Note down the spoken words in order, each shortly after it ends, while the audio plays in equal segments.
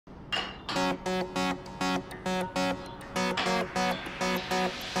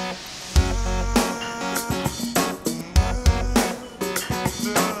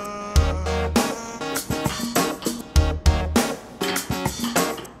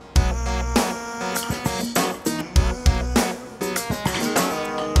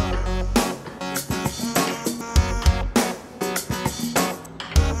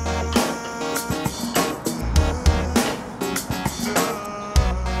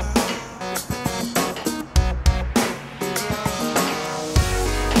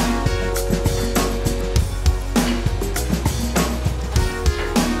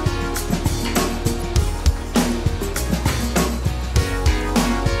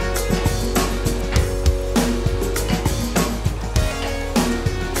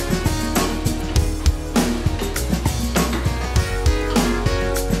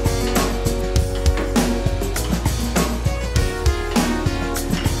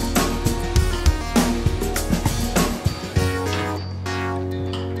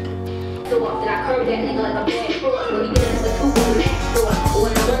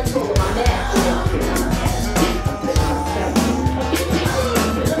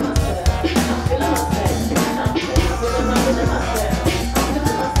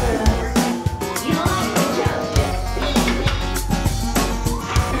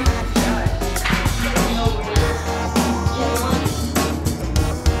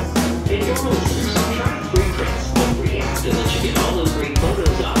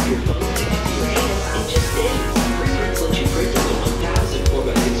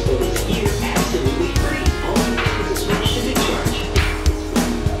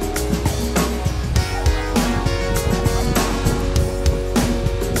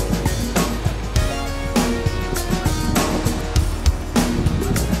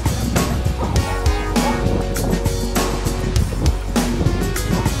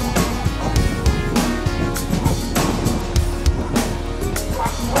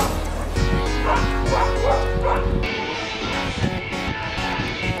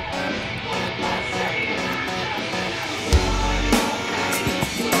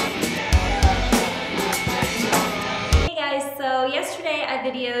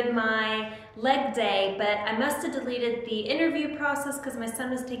videoed my leg day, but I must have deleted the interview process because my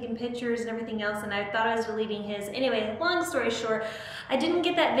son was taking pictures and everything else, and I thought I was deleting his. Anyway, long story short, I didn't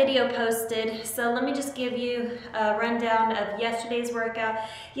get that video posted, so let me just give you a rundown of yesterday's workout.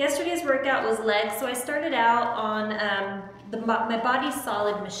 Yesterday's workout was legs, so I started out on my Body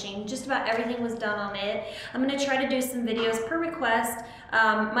Solid machine. Just about everything was done on it. I'm going to try to do some videos per request.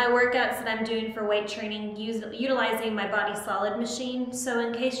 My workouts that I'm doing for weight training utilizing my Body Solid machine. So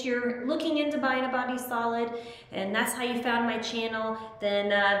in case you're looking into buying a Body Solid and that's how you found my channel, then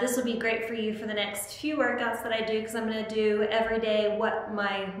this will be great for you for the next few workouts that I do, because I'm going to do every day what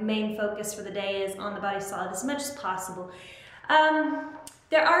my main focus for the day is on the Body Solid as much as possible.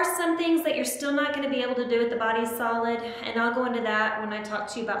 There are some things that you're still not going to be able to do with the Body Solid, and I'll go into that when I talk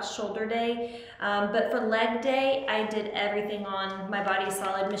to you about shoulder day. But for leg day, I did everything on my Body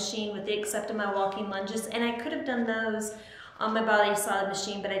Solid machine with the exception of my walking lunges, and I could have done those on my Body Solid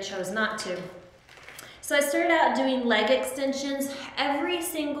machine, but I chose not to. So I started out doing leg extensions. Every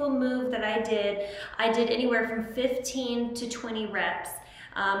single move that I did anywhere from 15 to 20 reps.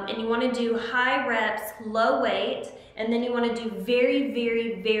 And you want to do high reps, low weight, and then you want to do very,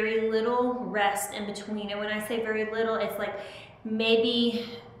 very, very little rest in between. And when I say very little, it's like maybe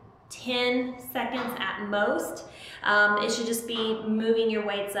 10 seconds at most. It should just be moving your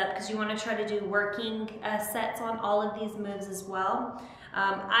weights up, because you want to try to do working sets on all of these moves as well.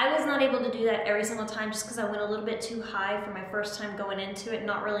 I was not able to do that every single time just because I went a little bit too high for my first time going into it,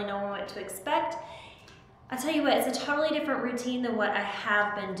 not really knowing what to expect. I'll tell you what, it's a totally different routine than what I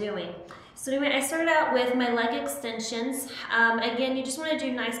have been doing. So anyway, I started out with my leg extensions. Again, you just want to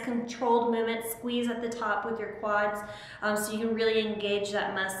do nice controlled movements, squeeze at the top with your quads so you can really engage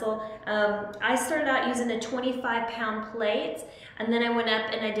that muscle. I started out using a 25-pound plate, and then I went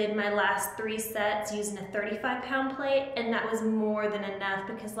up and I did my last 3 sets using a 35-pound plate, and that was more than enough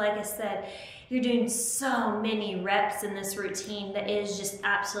because, like I said, you're doing so many reps in this routine that is just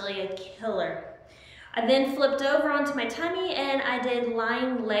absolutely a killer. I then flipped over onto my tummy and I did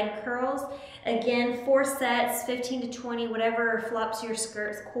lying leg curls. Again, 4 sets, 15 to 20, whatever flops your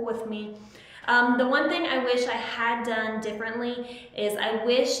skirt's cool with me. The one thing I wish I had done differently is I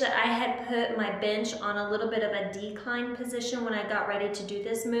wish that I had put my bench on a little bit of a decline position when I got ready to do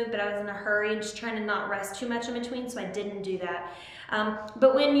this move, but I was in a hurry and just trying to not rest too much in between, so I didn't do that.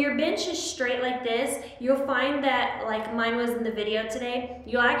 But when your bench is straight like this, you'll find that, like mine was in the video today,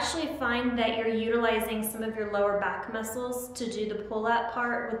 you'll actually find that you're utilizing some of your lower back muscles to do the pull-up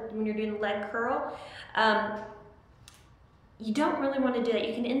part when you're doing the leg curl. You don't really want to do that.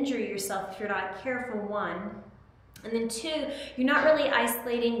 You can injure yourself if you're not careful, one. And then two, you're not really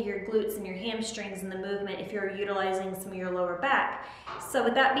isolating your glutes and your hamstrings in the movement if you're utilizing some of your lower back. So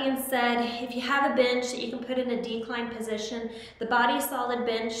with that being said, if you have a bench that you can put in a decline position, the Body Solid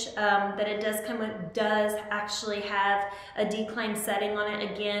bench that it does come with does actually have a decline setting on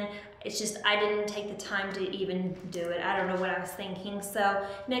it. Again, it's just I didn't take the time to even do it. I don't know what I was thinking. So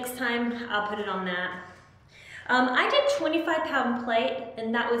next time I'll put it on that. I did 25-pound plate,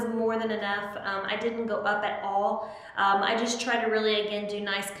 and that was more than enough. I didn't go up at all. I just try to really, again, do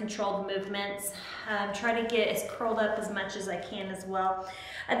nice controlled movements. Try to get as curled up as much as I can as well.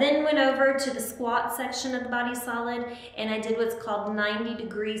 I then went over to the squat section of the Body Solid, and I did what's called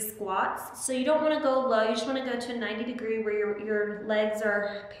 90-degree squats. So you don't want to go low. You just want to go to a 90-degree where your legs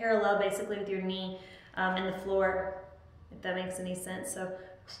are parallel, basically, with your knee and the floor, if that makes any sense. So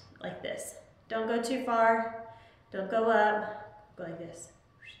like this. Don't go too far. Don't go up, go like this,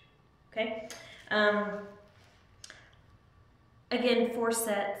 okay? Again, 4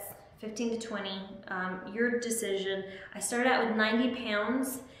 sets, 15 to 20, your decision. I started out with 90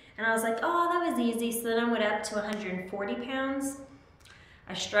 pounds, and I was like, oh, that was easy, so then I went up to 140 pounds.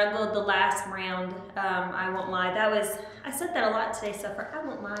 I struggled the last round, I won't lie. I said that a lot today so far, I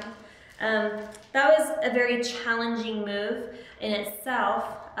won't lie. That was a very challenging move in itself.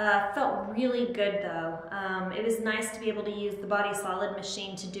 Felt really good though. It was nice to be able to use the Body Solid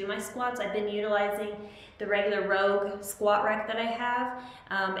machine to do my squats. I've been utilizing the regular Rogue squat rack that I have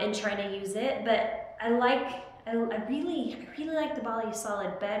and trying to use it, but I really like the Body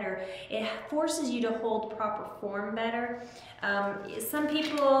Solid better. It forces you to hold proper form better. Some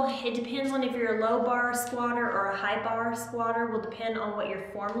people, it depends on if you're a low bar squatter or a high bar squatter, will depend on what your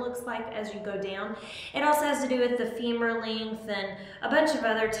form looks like as you go down. It also has to do with the femur length and a bunch of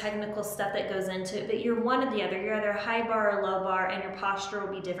other technical stuff that goes into it, but you're one or the other. You're either high bar or low bar, and your posture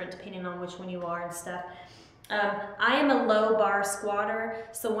will be different depending on which one you are and stuff. I am a low bar squatter,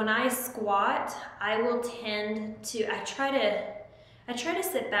 so when I squat, I will tend to, I try to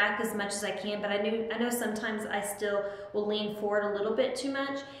sit back as much as I can, but I know sometimes I still will lean forward a little bit too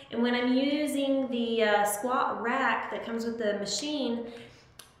much. And when I'm using the squat rack that comes with the machine,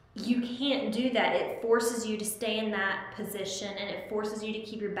 you can't do that. It forces you to stay in that position, and it forces you to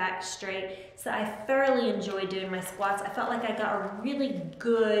keep your back straight. So I thoroughly enjoy doing my squats. I felt like I got a really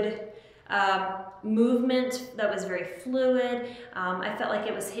good movement that was very fluid. I felt like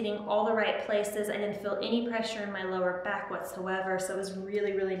it was hitting all the right places. I didn't feel any pressure in my lower back whatsoever, so it was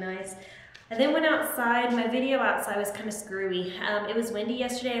really, really nice. I then went outside. My video outside was kind of screwy. It was windy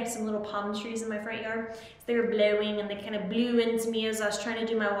yesterday. I have some little palm trees in my front yard. So they were blowing, and they kind of blew into me as I was trying to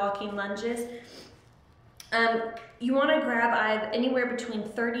do my walking lunges. You want to grab anywhere between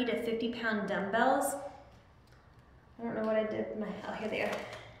 30 to 50-pound dumbbells. I don't know what I did with my, oh, here they are.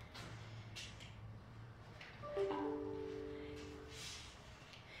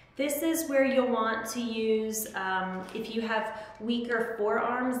 This is where you'll want to use, if you have weaker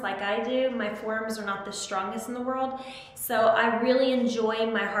forearms like I do. My forearms are not the strongest in the world, so I really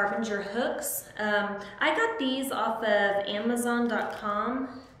enjoy my Harbinger hooks. I got these off of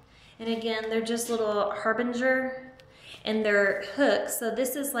Amazon.com, and again, they're just little Harbinger, and they're hooks. So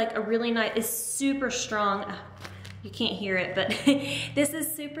this is like a really nice, it's super strong. You can't hear it, but this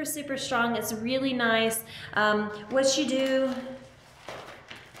is super, super strong. It's really nice. What you do,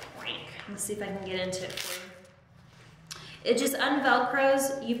 let's see if I can get into it for you. It just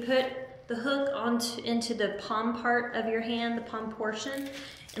unvelcros. You put the hook into the palm part of your hand, the palm portion,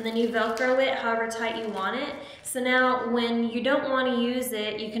 and then you Velcro it however tight you want it. So now when you don't want to use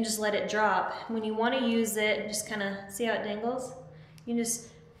it, you can just let it drop. When you want to use it, just kind of, see how it dangles? You just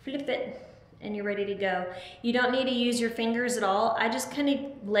flip it and you're ready to go. You don't need to use your fingers at all. I just kind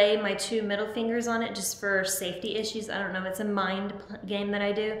of lay my 2 middle fingers on it just for safety issues. I don't know, it's a mind game that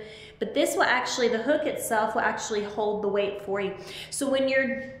I do. But this will actually, the hook itself will actually hold the weight for you. So when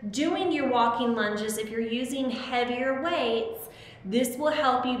you're doing your walking lunges, if you're using heavier weights, this will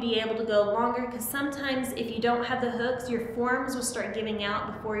help you be able to go longer, because sometimes if you don't have the hooks, your forearms will start giving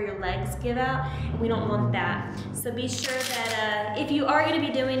out before your legs give out, and we don't want that. So be sure that if you are going to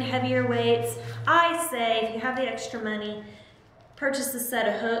be doing heavier weights, I say if you have the extra money, purchased a set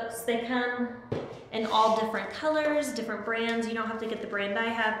of hooks. They come in all different colors, different brands. You don't have to get the brand I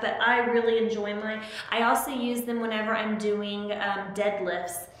have, but I really enjoy mine. I also use them whenever I'm doing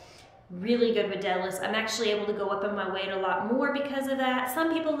deadlifts. Really good with deadlifts. I'm actually able to go up in my weight a lot more because of that.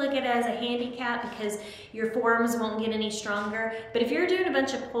 Some people look at it as a handicap because your forearms won't get any stronger. But if you're doing a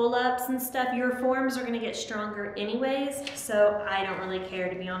bunch of pull-ups and stuff, your forearms are gonna get stronger anyways. So I don't really care,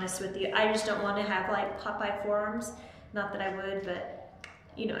 to be honest with you. I just don't wanna have like Popeye forearms. Not that I would, but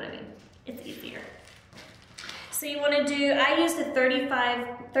you know what I mean. It's easier. So you wanna do, I use the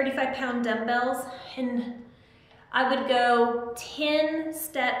 35 pound dumbbells, and I would go 10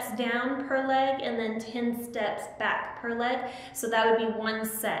 steps down per leg and then 10 steps back per leg. So that would be one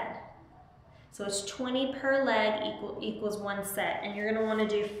set. So it's 20 per leg equals one set. And you're gonna wanna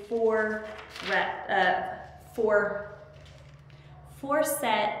do four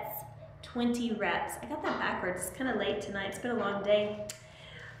sets, 20 reps. I got that backwards, it's kinda late tonight, it's been a long day.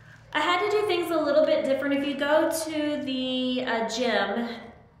 I had to do things a little bit different. If you go to the gym,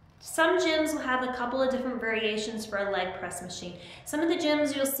 some gyms will have a couple of different variations for a leg press machine. Some of the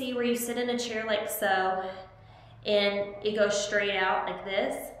gyms you'll see where you sit in a chair like so, and it goes straight out like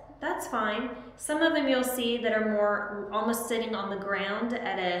this. That's fine. Some of them you'll see that are more almost sitting on the ground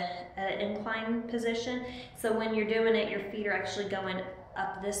at an incline position. So when you're doing it, your feet are actually going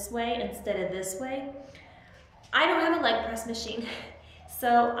up this way instead of this way. I don't have a leg press machine.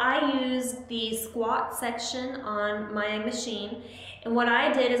 So I use the squat section on my machine, and what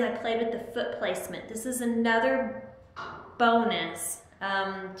I did is I played with the foot placement. This is another bonus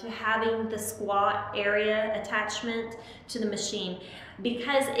to having the squat area attachment to the machine,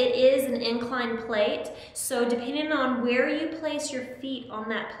 because it is an incline plate. So depending on where you place your feet on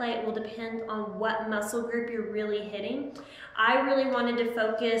that plate will depend on what muscle group you're really hitting. I really wanted to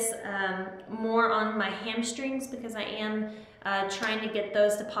focus more on my hamstrings because I am trying to get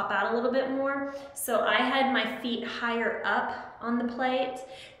those to pop out a little bit more. So I had my feet higher up on the plate.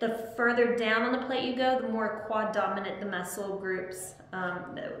 The further down on the plate you go, the more quad dominant the muscle groups,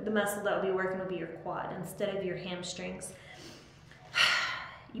 the muscle that will be working will be your quad instead of your hamstrings.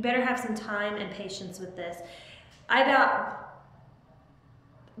 You better have some time and patience with this. I about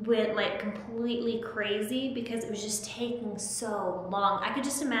went like completely crazy because it was just taking so long. I could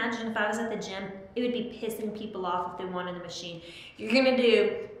just imagine if I was at the gym, it would be pissing people off if they wanted the machine. You're gonna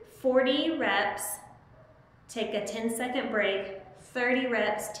do 40 reps, take a 10-second break, 30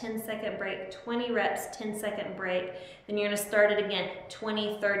 reps, 10-second break, 20 reps, 10-second break. Then you're gonna start it again,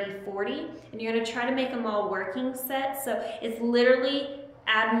 20, 30, 40, and you're gonna try to make them all working sets. So it's literally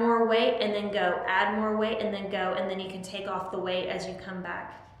add more weight and then go, add more weight and then go, and then you can take off the weight as you come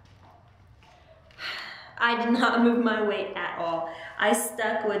back. I did not move my weight at all. I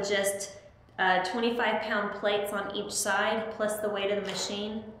stuck with just 25-pound plates on each side plus the weight of the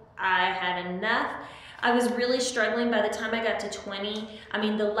machine. I had enough. I was really struggling by the time I got to 20. I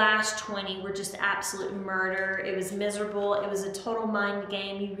mean, the last 20 were just absolute murder. It was miserable. It was a total mind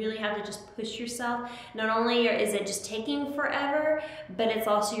game. You really have to just push yourself. Not only is it just taking forever, but it's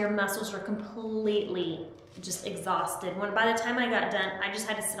also your muscles are completely just exhausted. By the time I got done, I just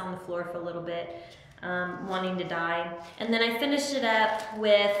had to sit on the floor for a little bit. Wanting to die. And then I finished it up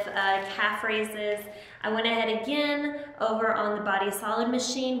with calf raises. I went ahead again over on the Body Solid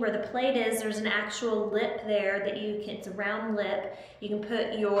machine where the plate is. There's an actual lip there that you can, it's a round lip. You can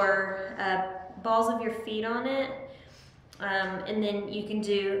put your balls of your feet on it. And then you can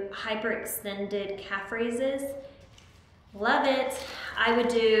do hyperextended calf raises. Love it. I would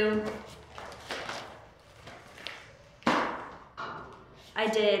do, I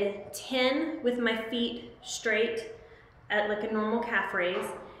did 10 with my feet straight at like a normal calf raise,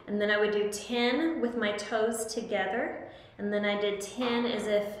 and then I would do 10 with my toes together, and then I did 10 as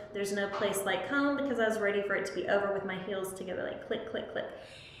if there's no place like home because I was ready for it to be over with my heels together, like click, click, click.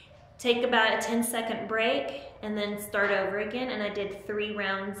 Take about a 10-second break and then start over again, and I did 3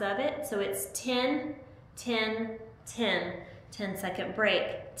 rounds of it. So it's 10, 10, 10, 10-second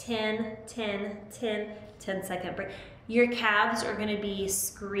break, 10, 10, 10, 10-second break. Your calves are gonna be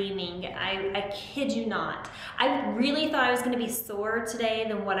screaming. I kid you not. I really thought I was gonna be sore today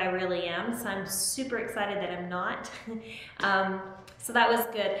than what I really am, so I'm super excited that I'm not. So that was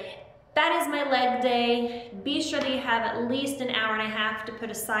good. That is my leg day. Be sure that you have at least an hour and a half to put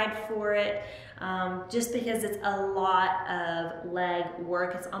aside for it, just because it's a lot of leg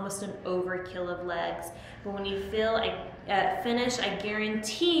work. It's almost an overkill of legs. But when you feel finish, I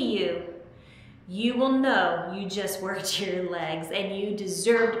guarantee you will know you just worked your legs, and you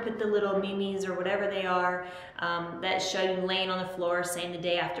deserve to put the little memes or whatever they are that show you laying on the floor saying the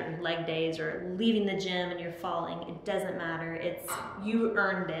day after leg days or leaving the gym and you're falling. It doesn't matter. It's, you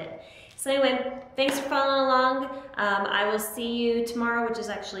earned it. So anyway, thanks for following along. I will see you tomorrow, which is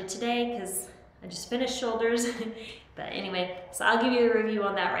actually today because I just finished shoulders. But anyway, so I'll give you a review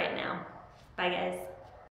on that right now. Bye guys.